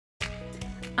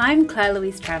I'm Claire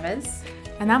Louise Travers.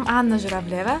 And I'm Anna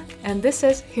Zhuravleva, and this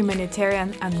is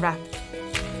Humanitarian Unwrapped.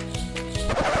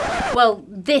 Well,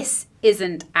 this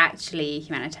isn't actually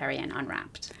Humanitarian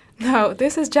Unwrapped. No,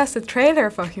 this is just a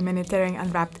trailer for Humanitarian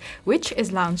Unwrapped, which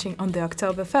is launching on the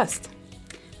October 1st.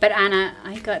 But Anna,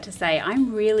 I got to say,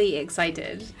 I'm really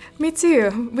excited. Me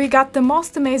too. We got the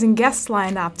most amazing guests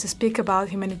lined up to speak about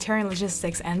humanitarian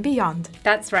logistics and beyond.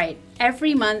 That's right.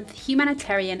 Every month,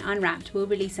 Humanitarian Unwrapped will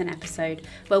release an episode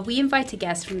where we invite a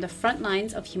guest from the front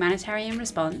lines of humanitarian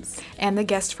response. And a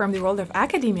guest from the world of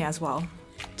academia as well.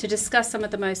 To discuss some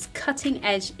of the most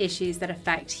cutting-edge issues that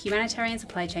affect humanitarian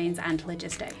supply chains and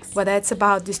logistics. Whether it's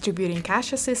about distributing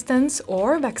cash assistance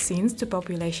or vaccines to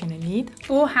population in need.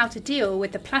 Or how to deal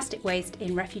with the plastic waste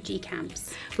in refugee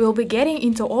camps. We'll be getting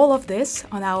into all of this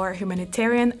on our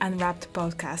Humanitarian Unwrapped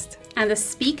podcast. And the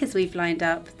speakers we've lined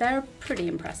up, they're pretty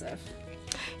impressive.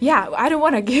 Yeah, I don't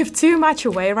want to give too much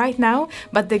away right now,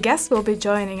 but the guests will be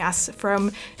joining us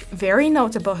from very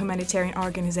notable humanitarian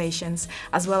organizations,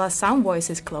 as well as some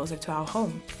voices closer to our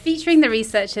home. Featuring the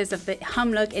researchers of the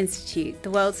HUMLOG Institute,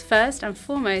 the world's first and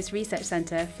foremost research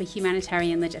center for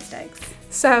humanitarian logistics.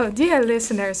 So, dear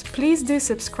listeners, please do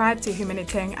subscribe to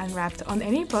Humanitarian Unwrapped on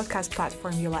any podcast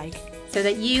platform you like. So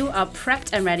that you are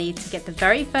prepped and ready to get the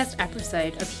very first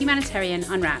episode of Humanitarian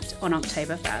Unwrapped on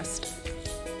October 1st.